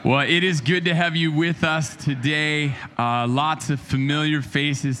Well, it is good to have you with us today. Lots of familiar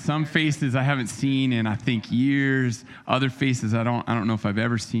faces, some faces I haven't seen in, I think, years. Other faces I don't know if I've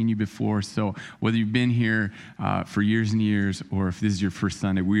ever seen you before. So whether you've been here for years and years, or if this is your first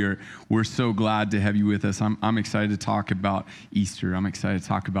Sunday, we're so glad to have you with us. I'm excited to talk about Easter. I'm excited to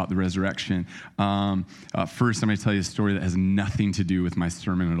talk about the resurrection. First, I'm going to tell you a story that has nothing to do with my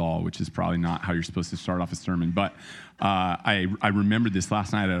sermon at all, which is probably not how you're supposed to start off a sermon, but I remembered this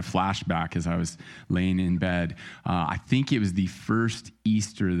last night. I had a flashback as I was laying in bed. I think it was the first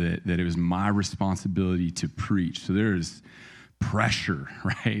Easter that it was my responsibility to preach. So there's pressure,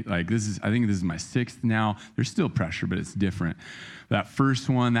 right? Like I think this is my sixth now. There's still pressure, but it's different. That first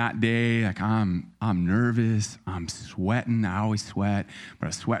one that day, like I'm nervous. I'm sweating. I always sweat, but I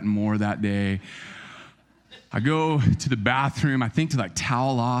was sweating more that day. I go to the bathroom, I think to like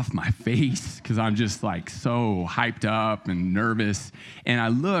towel off my face because I'm just like so hyped up and nervous. And I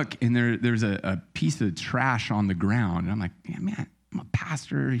look and there's a piece of trash on the ground. And I'm like, man, I'm a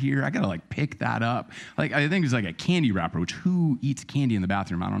pastor here. I got to like pick that up. Like, I think it's like a candy wrapper, which who eats candy in the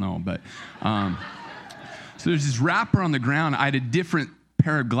bathroom? I don't know. But so there's this wrapper on the ground. I had a different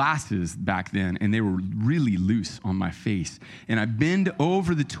pair of glasses back then, and they were really loose on my face. And I bend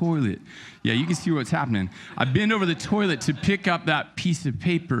over the toilet. Yeah, you can see what's happening. I bend over the toilet to pick up that piece of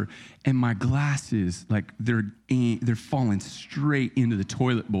paper, and my glasses, like they're falling straight into the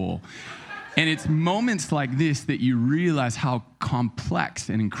toilet bowl. And it's moments like this that you realize how complex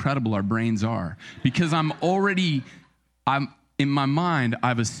and incredible our brains are. Because I'm in my mind,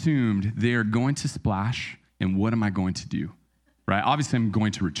 I've assumed they're going to splash, and what am I going to do? Right? Obviously, I'm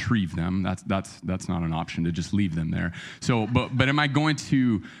going to retrieve them. That's not an option to just leave them there. So, but am I going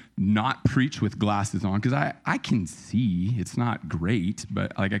to not preach with glasses on? Because I can see. It's not great,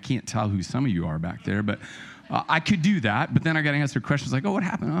 but like I can't tell who some of you are back there. But I could do that. But then I got to answer questions like, oh, what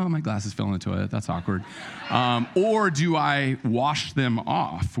happened? Oh, my glasses fell in the toilet. That's awkward. Or do I wash them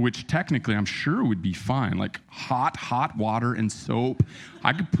off? Which technically I'm sure would be fine. Like hot water and soap.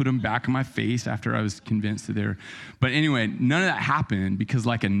 I could put them back in my face after I was convinced that they're. But anyway, none of that happened because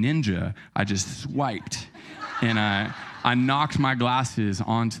like a ninja, I just swiped. And I knocked my glasses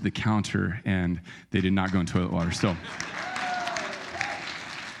onto the counter, and they did not go in toilet water. So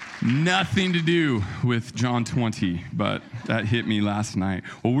nothing to do with John 20, but that hit me last night.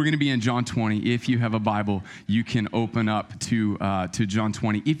 Well, we're going to be in John 20. If you have a Bible, you can open up to John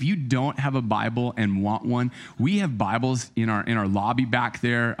 20. If you don't have a Bible and want one, we have Bibles in our lobby back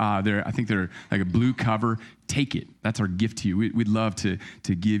there. I think they're like a blue cover. Take it. That's our gift to you. We'd love to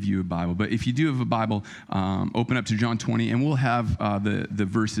give you a Bible. But if you do have a Bible, open up to John 20, and we'll have the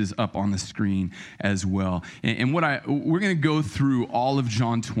verses up on the screen as well. And we're going to go through all of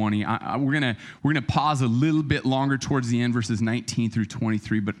John 20. We're going to pause a little bit longer towards the end, verses 19 through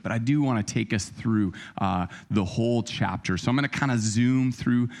 23. But I do want to take us through the whole chapter. So I'm going to kind of zoom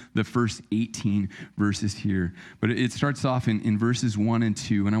through the first 18 verses here. But it starts off in verses 1 and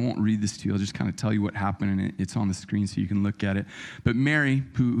 2, and I won't read this to you. I'll just kind of tell you what happened, and it's on the screen so you can look at it. But Mary,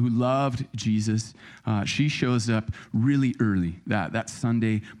 who loved Jesus, she shows up really early that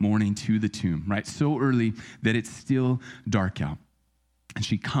Sunday morning to the tomb, right? So early that it's still dark out. And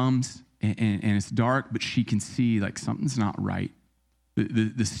she comes, and it's dark, but she can see like something's not right.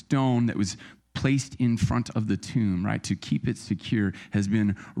 The stone that was placed in front of the tomb, right, to keep it secure, has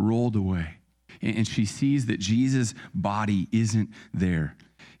been rolled away. And she sees that Jesus' body isn't there.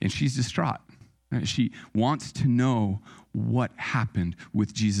 And she's distraught. She wants to know what happened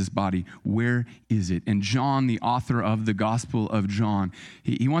with Jesus' body. Where is it? And John, the author of the Gospel of John,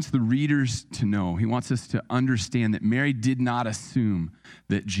 he wants the readers to know. He wants us to understand that Mary did not assume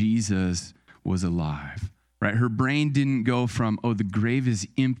that Jesus was alive. Right? Her brain didn't go from, oh, the grave is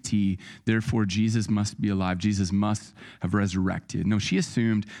empty, therefore Jesus must be alive. Jesus must have resurrected. No, she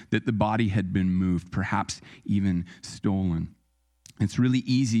assumed that the body had been moved, perhaps even stolen. It's really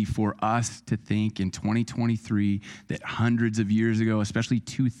easy for us to think in 2023 that hundreds of years ago, especially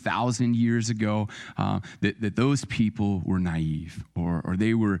 2,000 years ago, that those people were naive or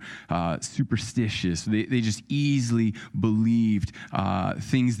they were superstitious. They just easily believed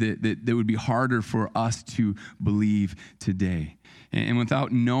things that would be harder for us to believe today. And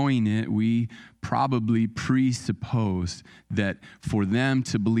without knowing it, we probably presuppose that for them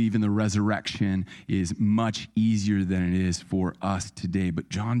to believe in the resurrection is much easier than it is for us today. But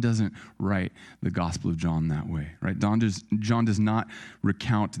John doesn't write the Gospel of John that way, right? John does not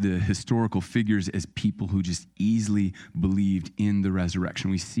recount the historical figures as people who just easily believed in the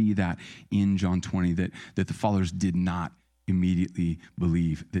resurrection. We see that in John 20, that the followers did not immediately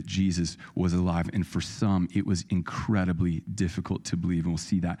believe that Jesus was alive. And for some, it was incredibly difficult to believe. And we'll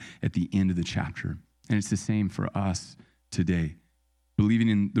see that at the end of the chapter. And it's the same for us today. Believing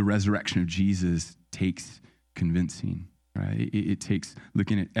in the resurrection of Jesus takes convincing, right? It takes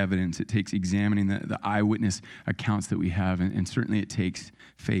looking at evidence. It takes examining the eyewitness accounts that we have. And certainly it takes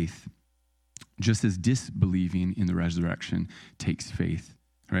faith. Just as disbelieving in the resurrection takes faith,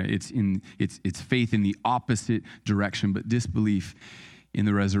 right? It's faith in the opposite direction, but disbelief in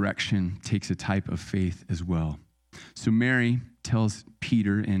the resurrection takes a type of faith as well. So Mary tells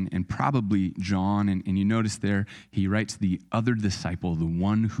Peter and probably John, and you notice there, he writes the other disciple, the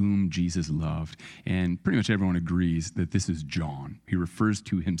one whom Jesus loved. And pretty much everyone agrees that this is John. He refers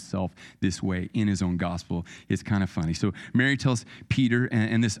to himself this way in his own gospel. It's kind of funny. So Mary tells Peter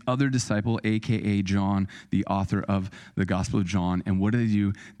and this other disciple, a.k.a. John, the author of the Gospel of John, and what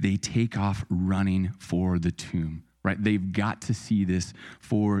do? They take off running for the tomb. Right? They've got to see this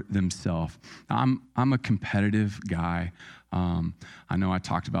for themselves. I'm a competitive guy. I know I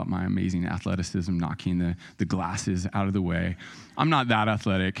talked about my amazing athleticism, knocking the glasses out of the way. I'm not that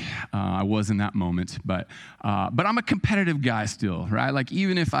athletic. I was in that moment, but I'm a competitive guy still, right? Like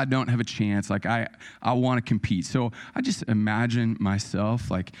even if I don't have a chance, like I want to compete. So I just imagine myself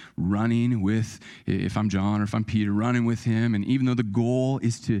like running with, if I'm John or if I'm Peter, running with him. And even though the goal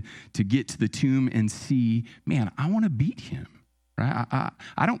is to get to the tomb and see, man, I want to beat him. Right?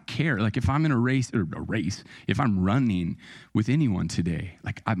 I don't care. Like if I'm in a race, if I'm running with anyone today,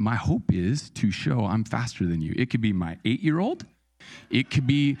 like my hope is to show I'm faster than you. It could be my 8-year-old. It could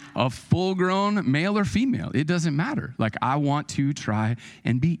be a full-grown male or female. It doesn't matter. Like I want to try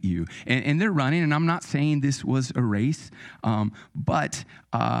and beat you. And they're running, and I'm not saying this was a race, but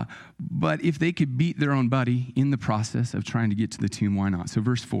if they could beat their own buddy in the process of trying to get to the tomb, why not? So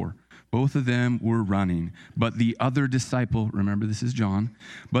verse 4. Both of them were running, but the other disciple, remember this is John,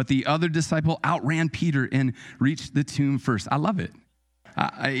 but the other disciple outran Peter and reached the tomb first. I love it.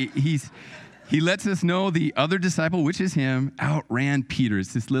 He lets us know the other disciple, which is him, outran Peter.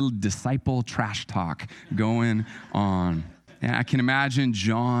 It's this little disciple trash talk going on. And I can imagine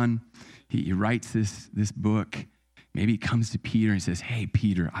John, he writes this book. Maybe he comes to Peter and says, hey,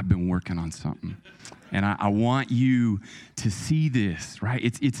 Peter, I've been working on something. And I want you to see this, right?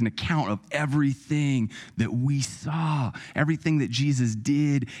 It's an account of everything that we saw, everything that Jesus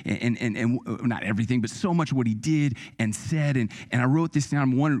did, and not everything, but so much of what he did and said. And I wrote this down.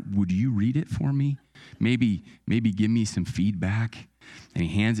 I'm wondering, would you read it for me? Maybe give me some feedback. And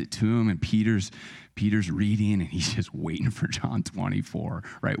he hands it to him, and Peter's reading, and he's just waiting for John 24,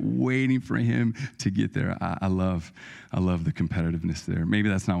 right? Waiting for him to get there. I love the competitiveness there. Maybe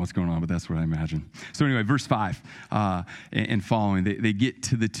that's not what's going on, but that's what I imagine. So anyway, verse 5 and following, they get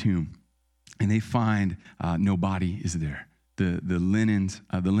to the tomb, and they find no body is there. The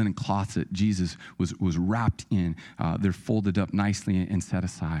linen cloths that Jesus was wrapped in, they're folded up nicely and set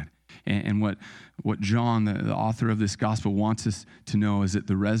aside. And what John, the author of this gospel, wants us to know is that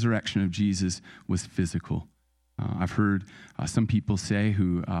the resurrection of Jesus was physical. I've heard some people say,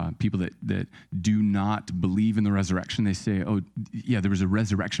 people that do not believe in the resurrection, they say, oh, yeah, there was a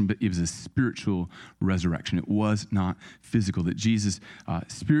resurrection, but it was a spiritual resurrection. It was not physical, that Jesus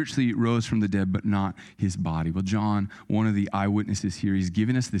spiritually rose from the dead, but not his body. Well, John, one of the eyewitnesses here, he's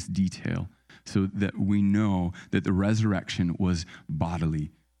given us this detail so that we know that the resurrection was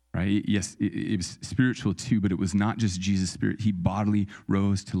bodily. Right? Yes, it was spiritual too, but it was not just Jesus' spirit. He bodily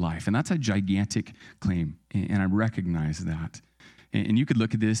rose to life. And that's a gigantic claim, and I recognize that. And you could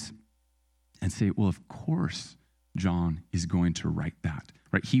look at this and say, well, of course John is going to write that,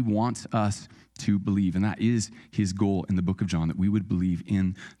 right? He wants us to believe, and that is his goal in the book of John, that we would believe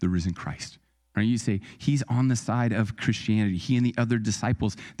in the risen Christ. Right? You say, he's on the side of Christianity. He and the other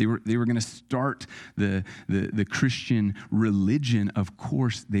disciples, they were going to start the Christian religion. Of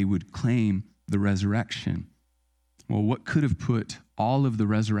course, they would claim the resurrection. Well, what could have put all of the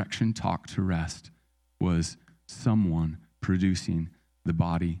resurrection talk to rest was someone producing the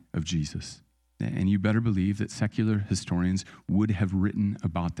body of Jesus. And you better believe that secular historians would have written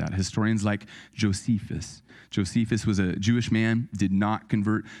about that. Historians like Josephus. Josephus was a Jewish man, did not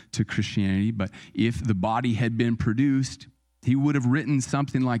convert to Christianity, but if the body had been produced, he would have written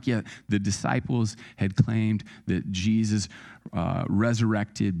something like, yeah, the disciples had claimed that Jesus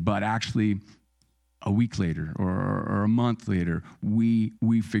resurrected, but actually a week later or a month later, we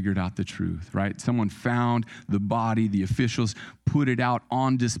figured out the truth, right? Someone found the body, the officials put it out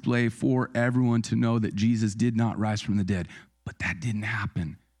on display for everyone to know that Jesus did not rise from the dead. But that didn't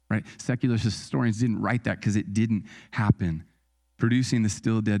happen, right? Secular historians didn't write that because it didn't happen. Producing the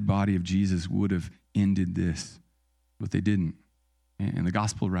still dead body of Jesus would have ended this. But they didn't. And the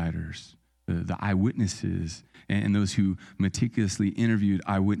gospel writers, the eyewitnesses, and those who meticulously interviewed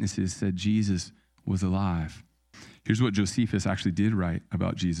eyewitnesses said Jesus was alive. Here's what Josephus actually did write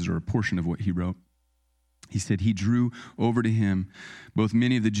about Jesus, or a portion of what he wrote. He said, he drew over to him both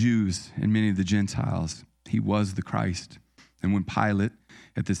many of the Jews and many of the Gentiles. He was the Christ. And when Pilate,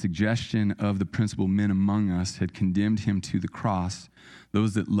 at the suggestion of the principal men among us, had condemned him to the cross,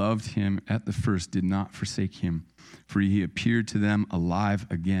 those that loved him at the first did not forsake him, for he appeared to them alive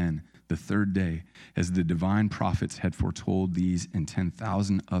again the third day, as the divine prophets had foretold these and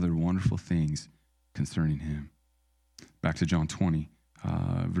 10,000 other wonderful things concerning him. Back to John 20,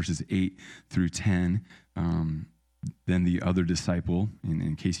 verses 8 through 10. Then the other disciple,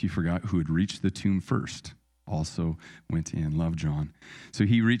 in case you forgot, who had reached the tomb first, also went in. Love John. So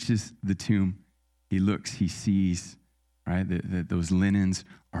he reaches the tomb. He looks, he sees, right, that those linens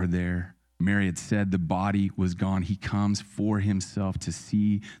are there. Mary had said the body was gone. He comes for himself to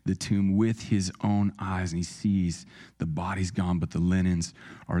see the tomb with his own eyes, and he sees the body's gone, but the linens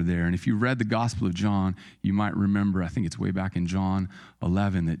are there. And if you read the Gospel of John, you might remember, I think it's way back in John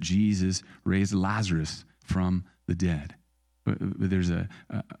 11, that Jesus raised Lazarus from the dead. But there's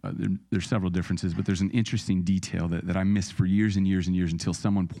several differences, but there's an interesting detail that I missed for years and years and years until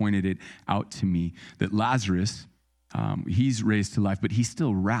someone pointed it out to me, that Lazarus, he's raised to life, but he's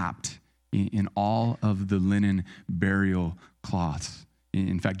still wrapped in all of the linen burial cloths.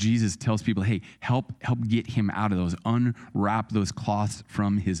 In fact, Jesus tells people, hey, help get him out of those, unwrap those cloths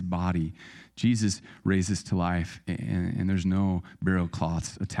from his body. Jesus raises to life, and there's no burial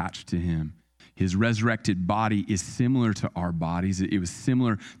cloths attached to him. His resurrected body is similar to our bodies. It was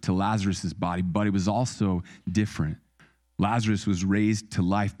similar to Lazarus' body, but it was also different. Lazarus was raised to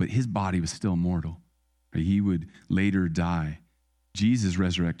life, but his body was still mortal. He would later die. Jesus'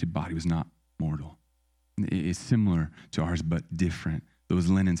 resurrected body was not mortal. It's similar to ours, but different. Those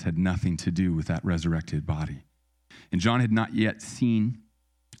linens had nothing to do with that resurrected body. And John had not yet seen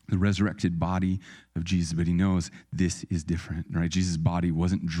the resurrected body of Jesus, but he knows this is different, right? Jesus' body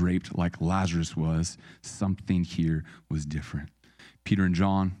wasn't draped like Lazarus was. Something here was different. Peter and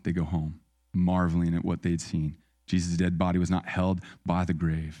John, they go home, marveling at what they'd seen. Jesus' dead body was not held by the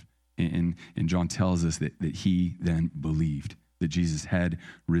grave. And John tells us that he then believed that Jesus had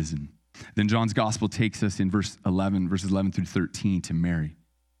risen. Then John's gospel takes us in verses 11 through 13 to Mary,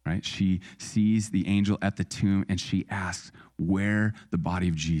 right? She sees the angel at the tomb and she asks where the body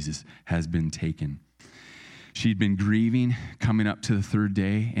of Jesus has been taken. She'd been grieving coming up to the third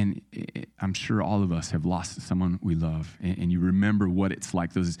day, and I'm sure all of us have lost someone we love, and you remember what it's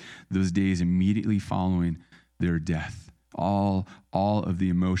like those days immediately following their death. All of the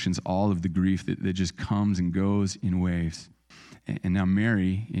emotions, all of the grief that just comes and goes in waves. And now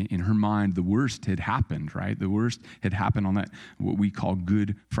Mary, in her mind, the worst had happened, right? The worst had happened on that, what we call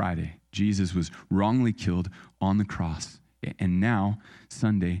Good Friday. Jesus was wrongly killed on the cross. And now,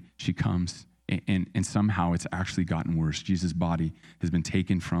 Sunday, she comes, and somehow it's actually gotten worse. Jesus' body has been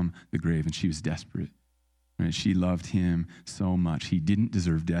taken from the grave, and she was desperate. Right? She loved him so much. He didn't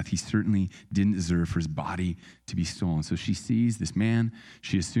deserve death. He certainly didn't deserve for his body to be stolen. So she sees this man.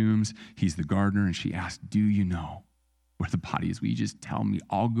 She assumes he's the gardener, and she asks, do you know where the body is? Will you just tell me?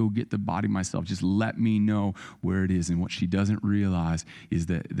 I'll go get the body myself. Just let me know where it is. And what she doesn't realize is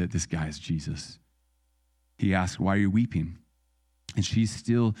that this guy is Jesus. He asks, why are you weeping? And she's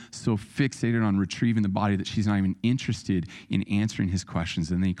still so fixated on retrieving the body that she's not even interested in answering his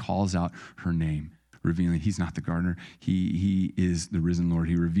questions. And then he calls out her name, revealing he's not the gardener. He is the risen Lord.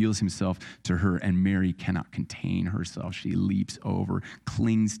 He reveals himself to her, and Mary cannot contain herself. She leaps over,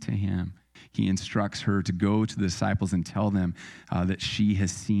 clings to him. He instructs her to go to the disciples and tell them that she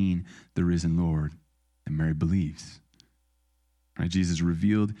has seen the risen Lord. And Mary believes. Right? Jesus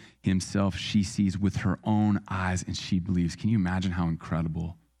revealed himself. She sees with her own eyes, and she believes. Can you imagine how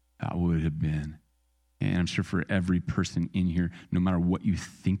incredible that would have been? And I'm sure for every person in here, no matter what you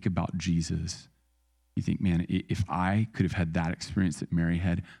think about Jesus, you think, man, if I could have had that experience that Mary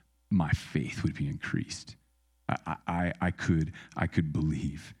had, my faith would be increased. I could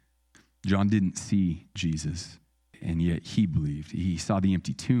believe. John didn't see Jesus, and yet he believed. He saw the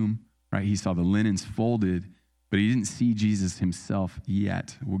empty tomb, right? He saw the linens folded, but he didn't see Jesus himself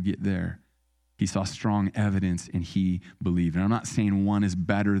yet. We'll get there. He saw strong evidence, and he believed. And I'm not saying one is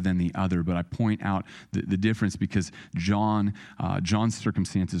better than the other, but I point out the difference because John's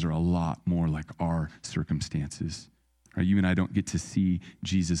circumstances are a lot more like our circumstances. Right? You and I don't get to see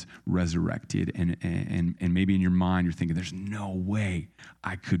Jesus resurrected, and maybe in your mind you're thinking, there's no way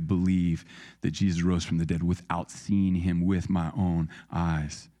I could believe that Jesus rose from the dead without seeing him with my own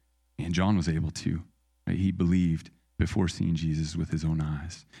eyes. And John was able to. Right? He believed before seeing Jesus with his own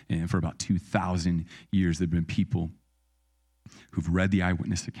eyes. And for about 2,000 years, there have been people who've read the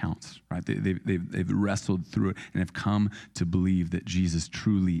eyewitness accounts, right? They've wrestled through it and have come to believe that Jesus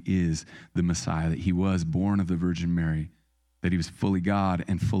truly is the Messiah, that he was born of the Virgin Mary, that he was fully God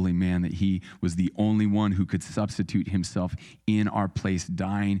and fully man, that he was the only one who could substitute himself in our place,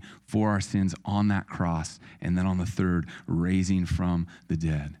 dying for our sins on that cross, and then on the third, raising from the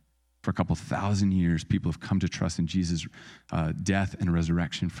dead. For a couple thousand years, people have come to trust in Jesus' death and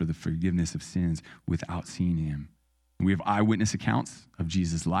resurrection for the forgiveness of sins without seeing him. We have eyewitness accounts of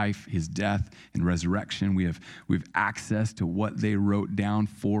Jesus' life, his death, and resurrection. We have access to what they wrote down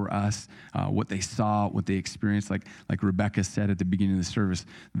for us, what they saw, what they experienced. Like Rebecca said at the beginning of the service,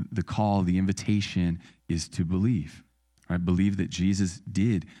 the call, the invitation is to believe. Right? Believe that Jesus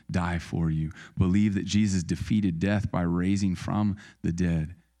did die for you. Believe that Jesus defeated death by raising from the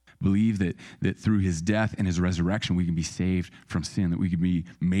dead. Believe that through his death and his resurrection, we can be saved from sin, that we can be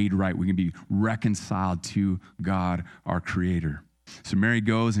made right, we can be reconciled to God, our Creator. So Mary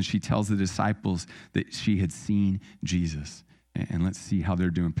goes and she tells the disciples that she had seen Jesus. And let's see how they're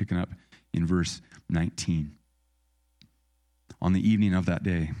doing, picking up in verse 19. On the evening of that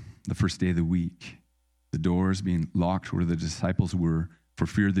day, the first day of the week, the doors being locked where the disciples were for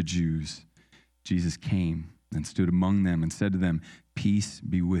fear of the Jews, Jesus came and stood among them and said to them, "Peace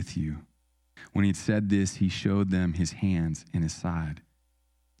be with you." When he had said this, he showed them his hands and his side.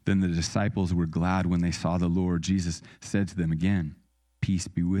 Then the disciples were glad when they saw the Lord. Jesus said to them again, "Peace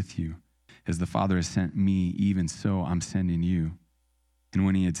be with you. As the Father has sent me, even so I'm sending you." And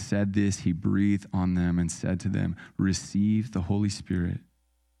when he had said this, he breathed on them and said to them, "Receive the Holy Spirit.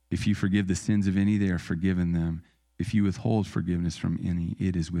 If you forgive the sins of any, they are forgiven them. If you withhold forgiveness from any,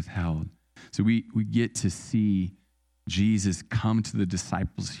 it is withheld." So we get to see Jesus come to the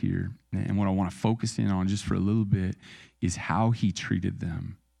disciples here. And what I want to focus in on just for a little bit is how he treated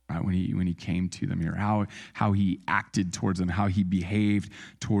them, right? When he came to them here, how he acted towards them, how he behaved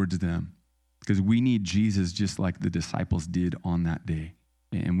towards them. Because we need Jesus just like the disciples did on that day.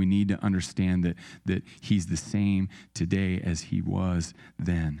 And we need to understand that he's the same today as he was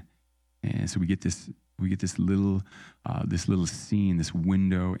then. And so we get this little scene, this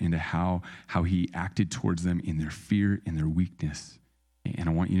window into how he acted towards them in their fear, in their weakness. And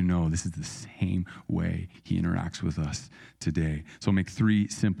I want you to know this is the same way he interacts with us today. So I'll make 3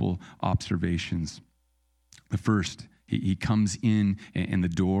 simple observations. The first, he comes in and the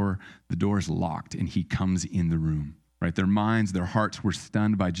door is locked and he comes in the room, right? Their minds, their hearts were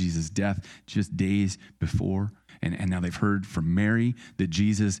stunned by Jesus' death just days before. And now they've heard from Mary that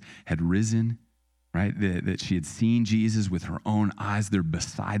Jesus had risen, right? That she had seen Jesus with her own eyes. They're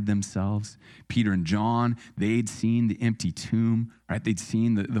beside themselves. Peter and John, they'd seen the empty tomb, right? They'd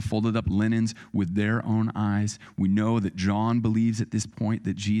seen the folded up linens with their own eyes. We know that John believes at this point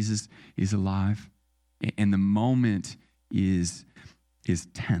that Jesus is alive. And the moment is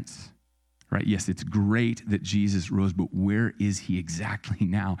tense, right? Yes, it's great that Jesus rose, but where is he exactly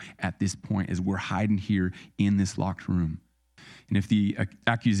now at this point as we're hiding here in this locked room? And if the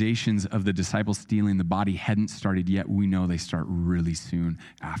accusations of the disciples stealing the body hadn't started yet, we know they start really soon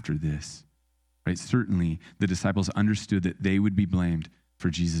after this, right? Certainly, the disciples understood that they would be blamed for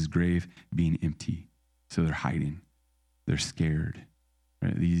Jesus' grave being empty. So they're hiding. They're scared,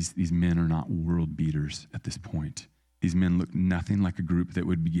 right? These men are not world beaters at this point. These men look nothing like a group that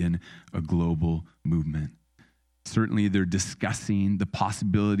would begin a global movement. Certainly, they're discussing the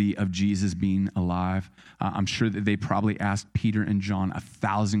possibility of Jesus being alive. I'm sure that they probably asked Peter and John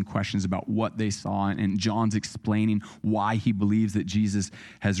 1,000 questions about what they saw, and John's explaining why he believes that Jesus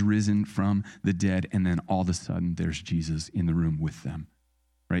has risen from the dead, and then all of a sudden, there's Jesus in the room with them,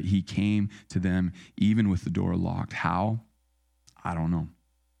 right? He came to them even with the door locked. How? I don't know,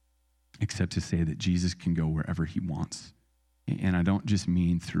 except to say that Jesus can go wherever he wants. And I don't just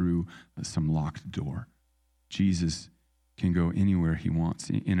mean through some locked door. Jesus can go anywhere he wants.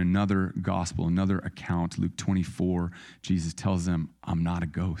 In another gospel, another account, Luke 24, Jesus tells them, "I'm not a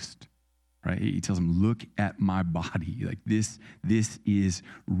ghost," right? He tells them, "Look at my body. Like this is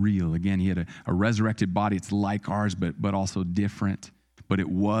real." Again, he had a resurrected body. It's like ours, but also different. But it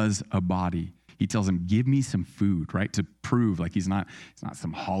was a body. He tells them, "Give me some food," right? To prove like he's not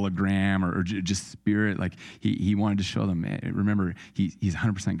some hologram or just spirit. Like he wanted to show them, remember, he's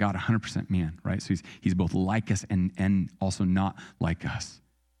 100% God, 100% man, right? So he's both like us and also not like us.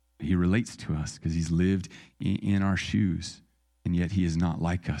 He relates to us because he's lived in our shoes, and yet he is not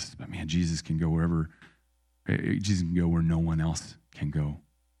like us. But man, Jesus can go wherever, Jesus can go where no one else can go.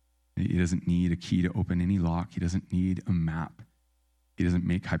 He doesn't need a key to open any lock. He doesn't need a map. He doesn't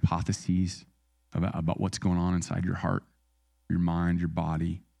make hypotheses. about what's going on inside your heart, your mind, your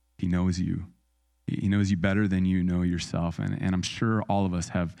body. He knows you. He knows you better than you know yourself. And I'm sure all of us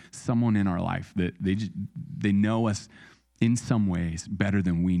have someone in our life that they know us in some ways better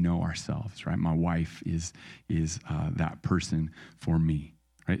than we know ourselves, right? My wife is that person for me,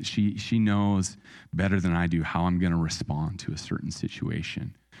 right? She knows better than I do how I'm going to respond to a certain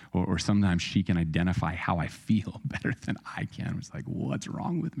situation. Or sometimes she can identify how I feel better than I can. It's like, what's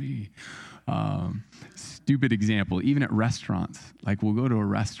wrong with me? Stupid example, even at restaurants. Like we'll go to a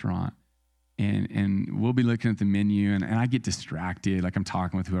restaurant and we'll be looking at the menu and I get distracted. Like I'm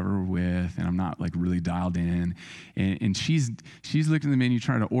talking with whoever we're with and I'm not like really dialed in. And she's looking at the menu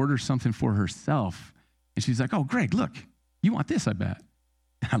trying to order something for herself. And she's like, oh, Greg, look, you want this, I bet.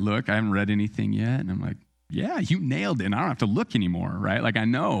 I look, I haven't read anything yet. And I'm like, yeah, you nailed it. And I don't have to look anymore, right? Like I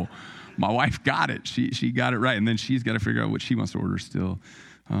know my wife got it. She got it right. And then she's got to figure out what she wants to order still.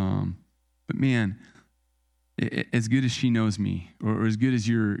 But man, as good as she knows me, or as good as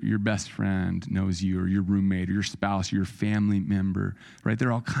your best friend knows you, or your roommate, or your spouse, or your family member, right? There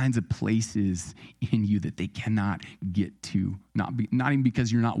are all kinds of places in you that they cannot get to, not even because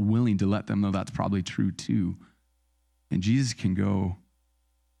you're not willing to let them know that's probably true too. And Jesus can go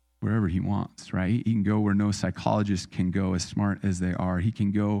wherever he wants, right? He can go where no psychologist can go, as smart as they are. He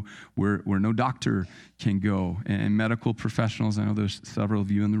can go where no doctor can go. And medical professionals, I know there's several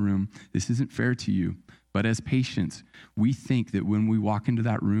of you in the room, this isn't fair to you, but as patients, we think that when we walk into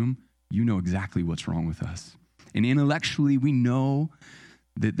that room, you know exactly what's wrong with us. And intellectually, we know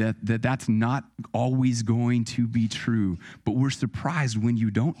that's not always going to be true, but we're surprised when you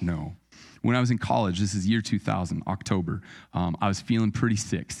don't know. When I was in college, this is year 2000, October, I was feeling pretty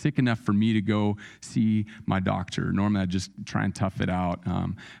sick enough for me to go see my doctor. Normally, I'd just try and tough it out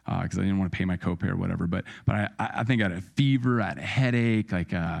because I didn't want to pay my copay or whatever. But I think I had a fever, I had a headache,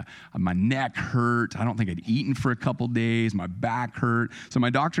 like my neck hurt. I don't think I'd eaten for a couple days. My back hurt. So my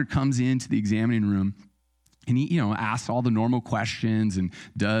doctor comes into the examining room. And he, asks all the normal questions and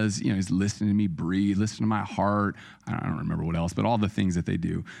does, he's listening to me breathe, listening to my heart. I don't remember what else, but all the things that they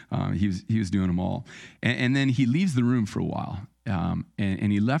do. He was doing them all. And then he leaves the room for a while.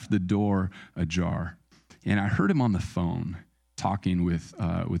 And he left the door ajar. And I heard him on the phone talking with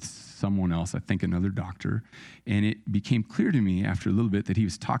someone else, I think another doctor. And it became clear to me after a little bit that he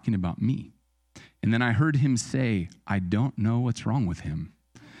was talking about me. And then I heard him say, I don't know what's wrong with him.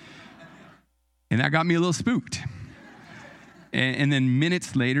 And that got me a little spooked. And then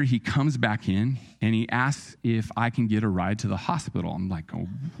minutes later, he comes back in and he asks if I can get a ride to the hospital. I'm like, oh,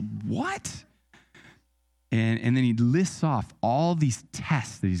 what? And then he lists off all these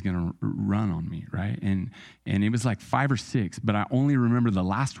tests that he's going to run on me, right? And it was like 5 or 6, but I only remember the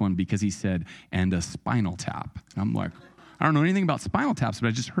last one because he said, and a spinal tap. And I'm like, I don't know anything about spinal taps, but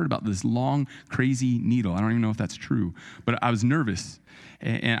I just heard about this long, crazy needle. I don't even know if that's true, but I was nervous.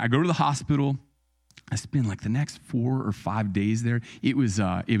 And I go to the hospital. I spent like the next 4 or 5 days there. It was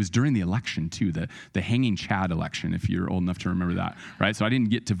during the election too, the hanging Chad election, if you're old enough to remember that, right? So I didn't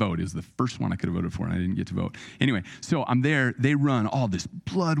get to vote. It was the first one I could have voted for, and I didn't get to vote. Anyway, so I'm there. They run all this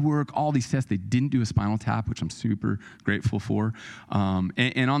blood work, all these tests. They didn't do a spinal tap, which I'm super grateful for.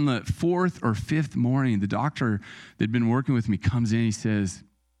 And on the 4th or 5th morning, the doctor that'd been working with me comes in. He says,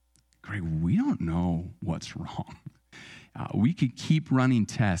 Greg, we don't know what's wrong. We could keep running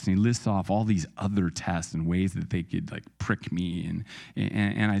tests, and he lists off all these other tests and ways that they could like prick me.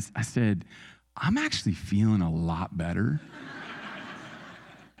 And I said, I'm actually feeling a lot better.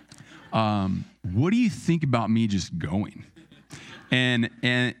 What do you think about me just going? And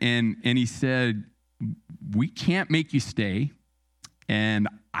he said, we can't make you stay, and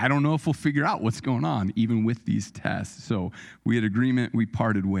I don't know if we'll figure out what's going on, even with these tests. So we had agreement, we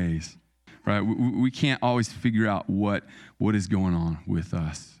parted ways. Right, we can't always figure out what is going on with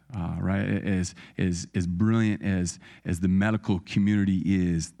us, right? As brilliant as the medical community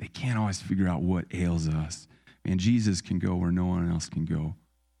is, they can't always figure out what ails us. And Jesus can go where no one else can go.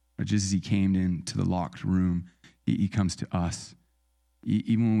 But just as he came into the locked room, he comes to us.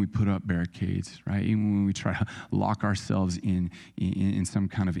 Even when we put up barricades, right? Even when we try to lock ourselves in some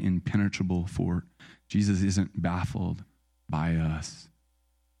kind of impenetrable fort, Jesus isn't baffled by us.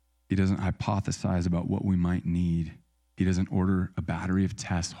 He doesn't hypothesize about what we might need. He doesn't order a battery of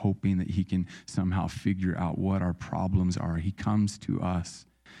tests hoping that he can somehow figure out what our problems are. He comes to us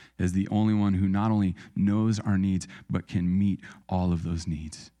as the only one who not only knows our needs, but can meet all of those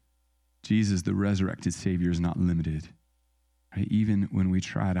needs. Jesus, the resurrected Savior, is not limited. Right? Even when we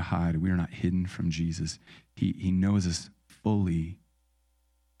try to hide, we are not hidden from Jesus. He knows us fully,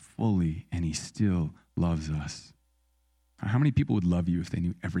 and he still loves us. How many people would love you if they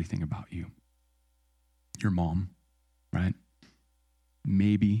knew everything about you? your mom, right?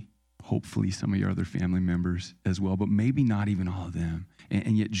 Maybe, hopefully, some of your other family members as well, but maybe not even all of them.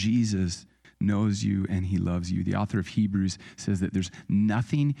 And yet Jesus knows you and he loves you. The author of Hebrews says that there's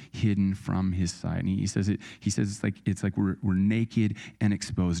nothing hidden from his sight. And he says it's like we're naked and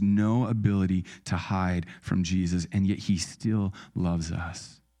exposed, no ability to hide from Jesus, and yet he still loves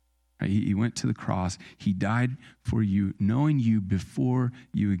us. Right? He went to the cross. He died for you, knowing you before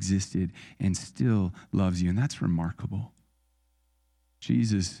you existed, and still loves you. And that's remarkable.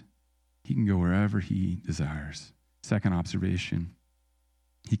 Jesus, he can go wherever he desires. Second observation,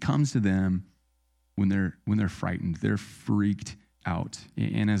 he comes to them when they're frightened. They're freaked out.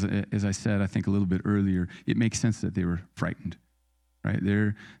 And as I said, I think a little bit earlier, it makes sense that they were frightened, right?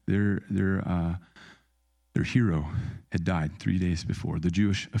 Their hero had died 3 days before. The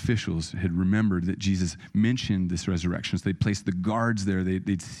Jewish officials had remembered that Jesus mentioned this resurrection. So they placed the guards there.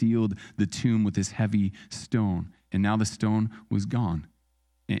 They'd sealed the tomb with this heavy stone. And now the stone was gone.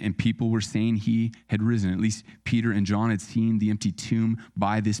 And people were saying he had risen. At least Peter and John had seen the empty tomb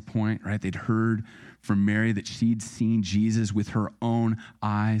by this point, right? They'd heard from Mary that she'd seen Jesus with her own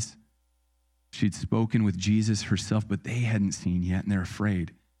eyes. She'd spoken with Jesus herself, but they hadn't seen yet, and they're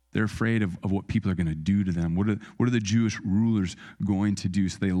afraid. They're afraid of what people are going to do to them. What are the Jewish rulers going to do?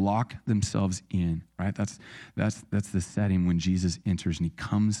 So they lock themselves in, right? That's the setting when Jesus enters, and he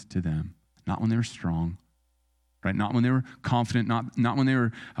comes to them, not when they're strong, right? Not when they were confident, not when they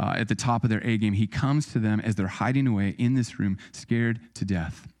were at the top of their A game. He comes to them as they're hiding away in this room, scared to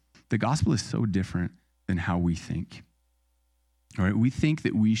death. The gospel is so different than how we think. All right, we think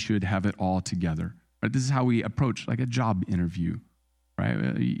that we should have it all together. Right? This is how we approach like a job interview,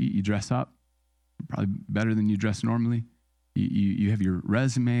 right? You dress up, probably better than you dress normally. You have your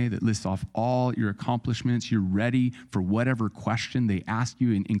resume that lists off all your accomplishments. You're ready for whatever question they ask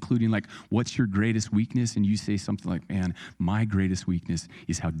you, including like, what's your greatest weakness? And you say something like, man, my greatest weakness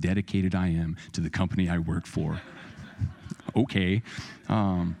is how dedicated I am to the company I work for. Okay.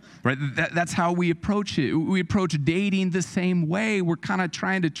 Right? That's how we approach it. We approach dating the same way. We're kind of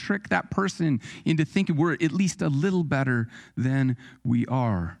trying to trick that person into thinking we're at least a little better than we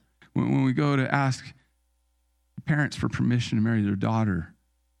are. When we go to ask parents for permission to marry their daughter,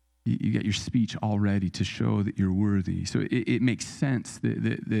 you get your speech all ready to show that you're worthy. So it makes sense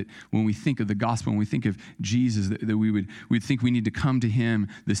that when we think of the gospel, when we think of Jesus, that we'd think we need to come to him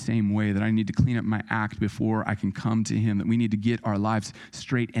the same way, that I need to clean up my act before I can come to him, that we need to get our lives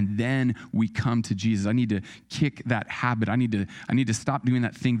straight, and then we come to Jesus. I need to kick that habit. I need to stop doing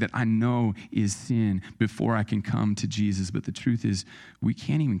that thing that I know is sin before I can come to Jesus. But the truth is, we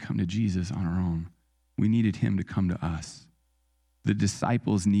can't even come to Jesus on our own. We needed him to come to us. The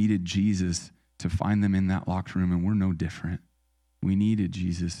disciples needed Jesus to find them in that locked room, and we're no different. We needed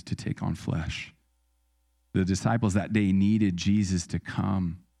Jesus to take on flesh. The disciples that day needed Jesus to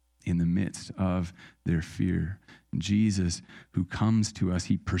come in the midst of their fear. Jesus, who comes to us,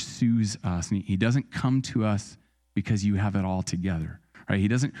 he pursues us, and he doesn't come to us because you have it all together, right? He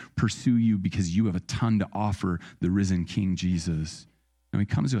doesn't pursue you because you have a ton to offer the risen King Jesus. No, he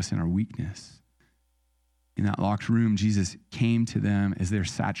comes to us in our weakness. In that locked room, Jesus came to them as they're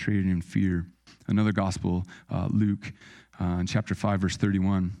saturated in fear. Another gospel, Luke, in chapter 5, verse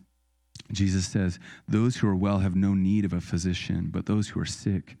 31, Jesus says, "Those who are well have no need of a physician, but those who are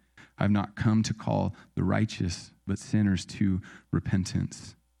sick. I have not come to call the righteous, but sinners to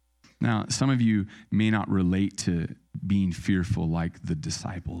repentance." Now, some of you may not relate to being fearful like the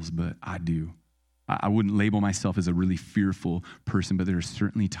disciples, but I do. I wouldn't label myself as a really fearful person, but there are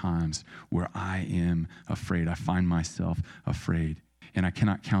certainly times where I am afraid. I find myself afraid. And I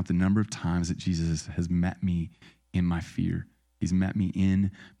cannot count the number of times that Jesus has met me in my fear. He's met me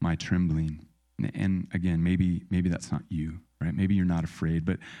in my trembling. And again, maybe that's not you, right? Maybe you're not afraid,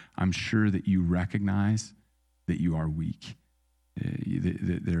 but I'm sure that you recognize that you are weak.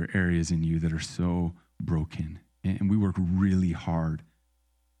 That there are areas in you that are so broken. And we work really hard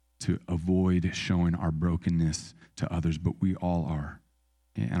to avoid showing our brokenness to others, but we all are.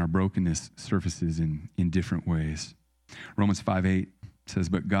 And our brokenness surfaces in different ways. Romans 5:8 says,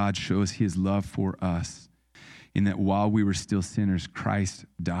 "But God shows his love for us in that while we were still sinners, Christ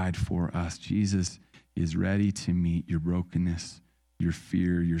died for us." Jesus is ready to meet your brokenness, your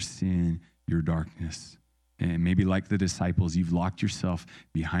fear, your sin, your darkness. And maybe like the disciples, you've locked yourself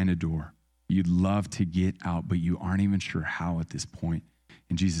behind a door. You'd love to get out, but you aren't even sure how at this point.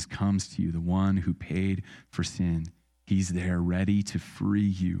 And Jesus comes to you, the one who paid for sin. He's there ready to free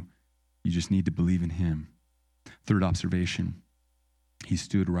you. You just need to believe in him. Third observation, he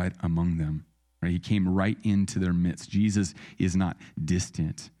stood right among them. Right? He came right into their midst. Jesus is not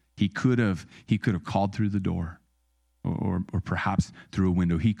distant. He could have called through the door or perhaps through a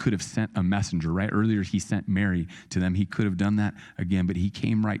window. He could have sent a messenger, right? Earlier, he sent Mary to them. He could have done that again, but he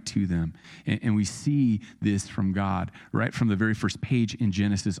came right to them. And we see this from God, right from the very first page in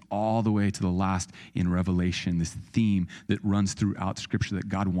Genesis all the way to the last in Revelation, this theme that runs throughout Scripture that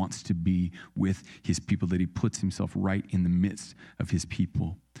God wants to be with his people, that he puts himself right in the midst of his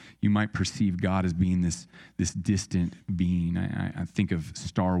people. You might perceive God as being this distant being. I think of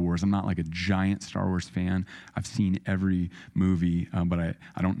Star Wars. I'm not like a giant Star Wars fan. I've seen every movie, but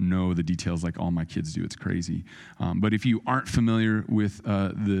I don't know the details like all my kids do. It's crazy. But if you aren't familiar with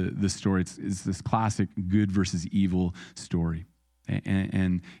the story, it's this classic good versus evil story.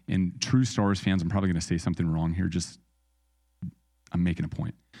 And true Star Wars fans, I'm probably going to say something wrong here. I'm making a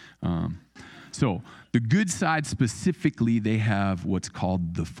point. So the good side specifically, they have what's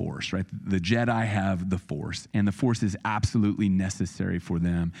called the Force, right? The Jedi have the Force, and the Force is absolutely necessary for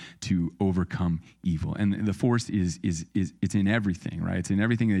them to overcome evil. And the Force is it's in everything, right? It's in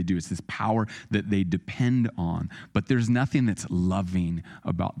everything they do. It's this power that they depend on. But there's nothing that's loving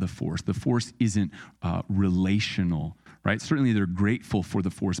about the Force. The Force isn't relational, right? Certainly they're grateful for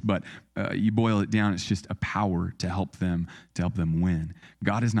the Force, but you boil it down, it's just a power to help them win.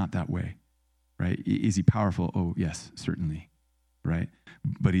 God is not that way. Right? Is he powerful? Oh, yes, certainly, right?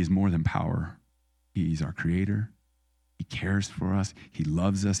 But he's more than power. He's our creator. He cares for us. He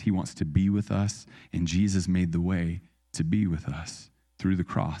loves us. He wants to be with us. And Jesus made the way to be with us through the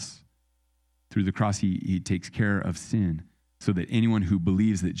cross. Through the cross, he takes care of sin so that anyone who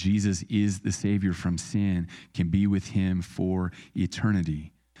believes that Jesus is the Savior from sin can be with him for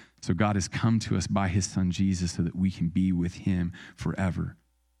eternity. So God has come to us by his Son, Jesus, so that we can be with him forever.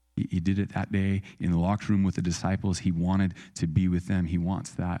 He did it that day in the locked room with the disciples. He wanted to be with them. He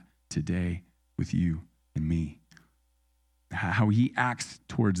wants that today with you and me. How he acts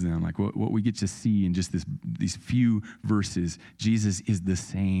towards them, like what we get to see in just these few verses, Jesus is the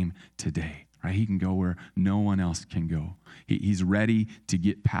same today, right? He can go where no one else can go. He's ready to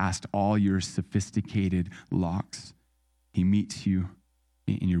get past all your sophisticated locks. He meets you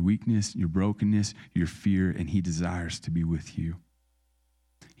in your weakness, your brokenness, your fear, and he desires to be with you.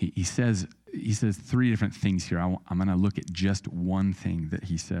 He says three different things here. I'm going to look at just one thing that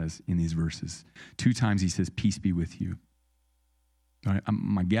he says in these verses. 2 times he says, peace be with you. All right,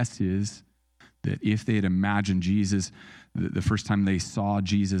 my guess is that if they had imagined Jesus, the first time they saw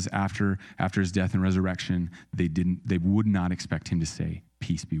Jesus after his death and resurrection, they would not expect him to say,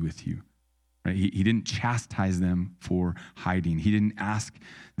 peace be with you. Right? He didn't chastise them for hiding. He didn't ask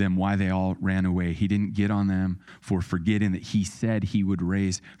them why they all ran away. He didn't get on them for forgetting that he said he would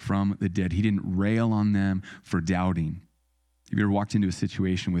raise from the dead. He didn't rail on them for doubting. Have you ever walked into a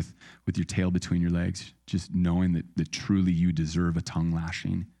situation with your tail between your legs, just knowing that truly you deserve a tongue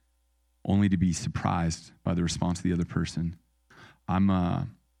lashing, only to be surprised by the response of the other person? I'm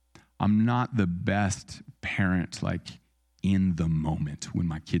not the best parent, like in the moment when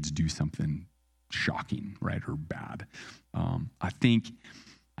my kids do something shocking, right, or bad. I think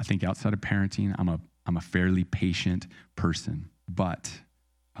outside of parenting, I'm a fairly patient person, but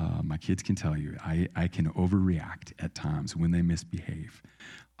my kids can tell you I can overreact at times when they misbehave.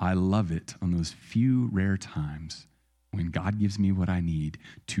 I love it on those few rare times when God gives me what I need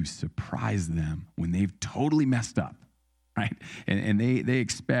to surprise them when they've totally messed up, right? And they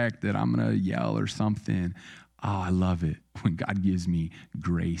expect that I'm gonna yell or something. Oh, I love it when God gives me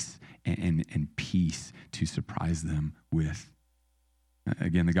grace and peace to surprise them with.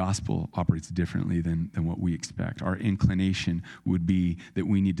 Again, the gospel operates differently than what we expect. Our inclination would be that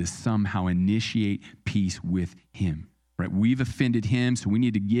we need to somehow initiate peace with him, right? We've offended him, so we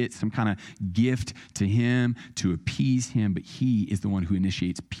need to get some kind of gift to him to appease him, but he is the one who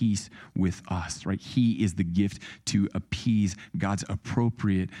initiates peace with us, right? He is the gift to appease God's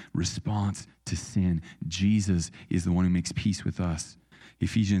appropriate response to sin. Jesus is the one who makes peace with us.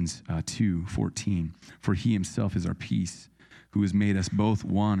 Ephesians 2:14, for he himself is our peace, who has made us both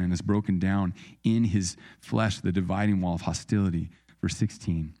one and has broken down in his flesh the dividing wall of hostility. Verse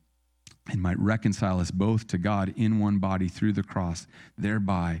 16, and might reconcile us both to God in one body through the cross,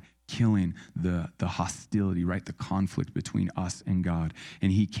 thereby killing the hostility, right? The conflict between us and God.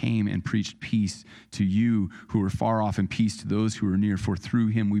 And he came and preached peace to you who were far off and peace to those who are near. For through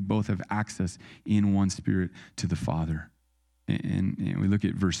him we both have access in one spirit to the Father. And we look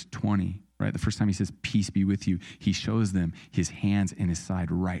at verse 20, right? The first time he says, peace be with you, he shows them his hands and his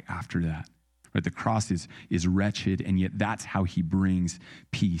side right after that. Right? The cross is wretched, and yet that's how he brings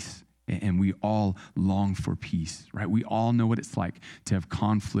peace. And we all long for peace, right? We all know what it's like to have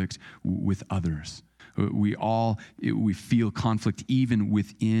conflict with others. We feel conflict even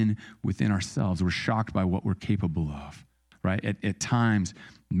within ourselves. We're shocked by what we're capable of, right? At times,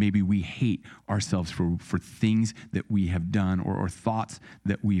 maybe we hate ourselves for things that we have done or thoughts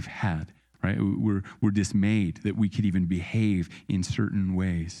that we've had, right? We're dismayed that we could even behave in certain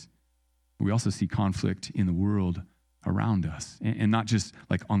ways. We also see conflict in the world around us, and not just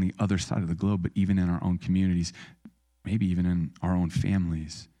like on the other side of the globe, but even in our own communities, maybe even in our own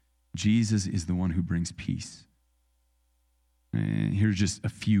families. Jesus is the one who brings peace. And here's just a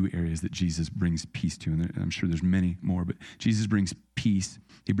few areas that Jesus brings peace to, and I'm sure there's many more, but Jesus brings peace.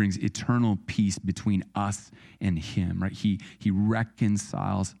 He brings eternal peace between us and him, right? He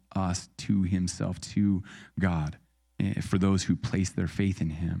reconciles us to himself, to God, for those who place their faith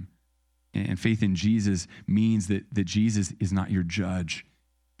in him. And faith in Jesus means that Jesus is not your judge.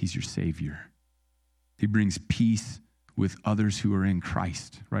 He's your Savior. He brings peace with others who are in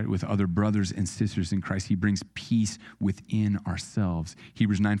Christ, right? With other brothers and sisters in Christ. He brings peace within ourselves.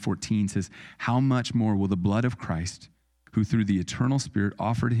 Hebrews 9:14 says, "How much more will the blood of Christ, who through the eternal Spirit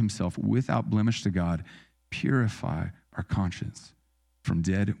offered himself without blemish to God, purify our conscience from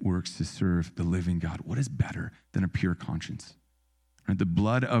dead works to serve the living God?" What is better than a pure conscience? Right? The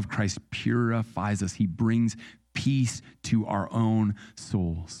blood of Christ purifies us. He brings peace to our own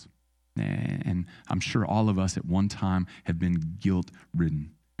souls. And I'm sure all of us at one time have been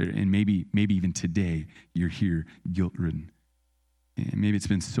guilt-ridden. And maybe even today you're here guilt-ridden. And maybe it's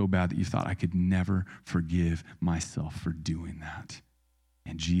been so bad that you thought, I could never forgive myself for doing that.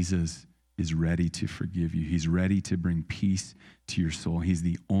 And Jesus is ready to forgive you. He's ready to bring peace to your soul. He's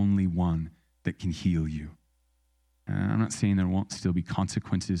the only one that can heal you. And I'm not saying there won't still be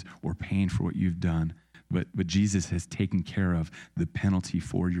consequences or pain for what you've done, but Jesus has taken care of the penalty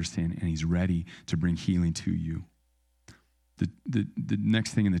for your sin, and he's ready to bring healing to you. The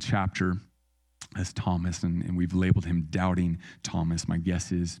next thing in the chapter is Thomas, and we've labeled him Doubting Thomas. My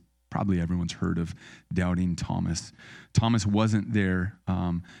guess is probably everyone's heard of Doubting Thomas. Thomas wasn't there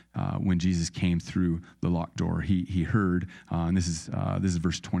when Jesus came through the locked door. He heard, and this is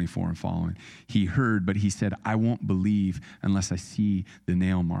verse 24 and following. He heard, but he said, "I won't believe unless I see the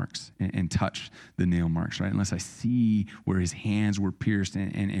nail marks and touch the nail marks," right? Unless I see where his hands were pierced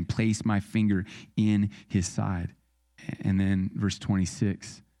and place my finger in his side. And then verse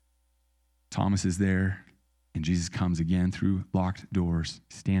 26, Thomas is there. And Jesus comes again through locked doors,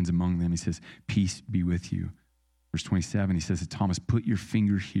 stands among them. He says, "Peace be with you." Verse 27, he says to Thomas, "Put your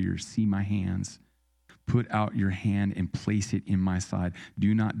finger here, see my hands. Put out your hand and place it in my side.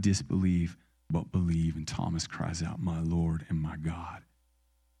 Do not disbelieve, but believe." And Thomas cries out, "My Lord and my God."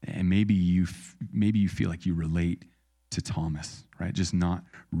 And maybe you feel like you relate to Thomas, right? Just not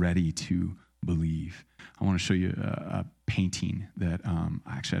ready to believe. I want to show you a painting that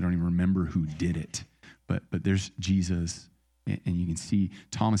actually I don't even remember who did it. But there's Jesus, and you can see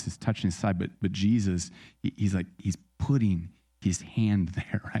Thomas is touching his side, but Jesus, he's putting his hand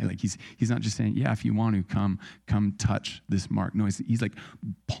there, right? Like he's not just saying, "Yeah, if you want to come touch this mark." No, he's like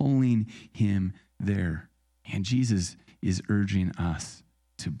pulling him there. And Jesus is urging us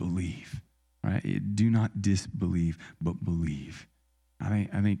to believe, right? Do not disbelieve, but believe.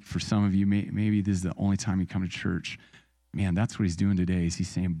 I think for some of you, maybe this is the only time you come to church. Man, that's what he's doing today, is he's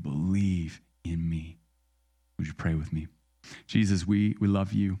saying, "Believe in me." Would you pray with me? Jesus, we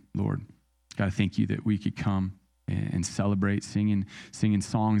love you, Lord. God, I thank you that we could come and celebrate singing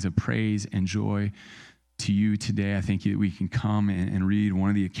songs of praise and joy to you today. I thank you that we can come and read one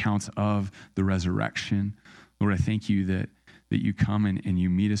of the accounts of the resurrection. Lord, I thank you that you come and you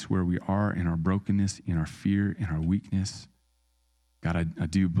meet us where we are in our brokenness, in our fear, in our weakness. God, I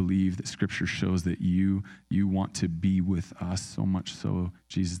do believe that Scripture shows that you want to be with us, so much so,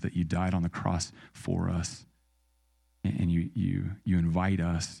 Jesus, that you died on the cross for us. And you invite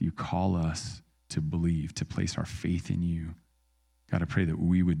us, you call us to believe, to place our faith in you. God, I pray that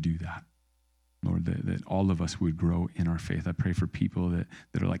we would do that. Lord, that all of us would grow in our faith. I pray for people that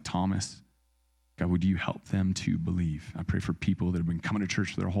are like Thomas. God, would you help them to believe? I pray for people that have been coming to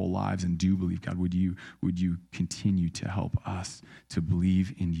church their whole lives and do believe. God, would you continue to help us to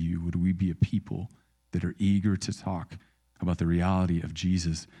believe in you? Would we be a people that are eager to talk about the reality of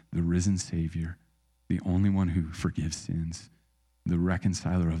Jesus, the risen Savior, the only one who forgives sins, the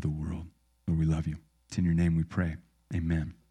reconciler of the world? Lord, we love you. It's in your name we pray. Amen.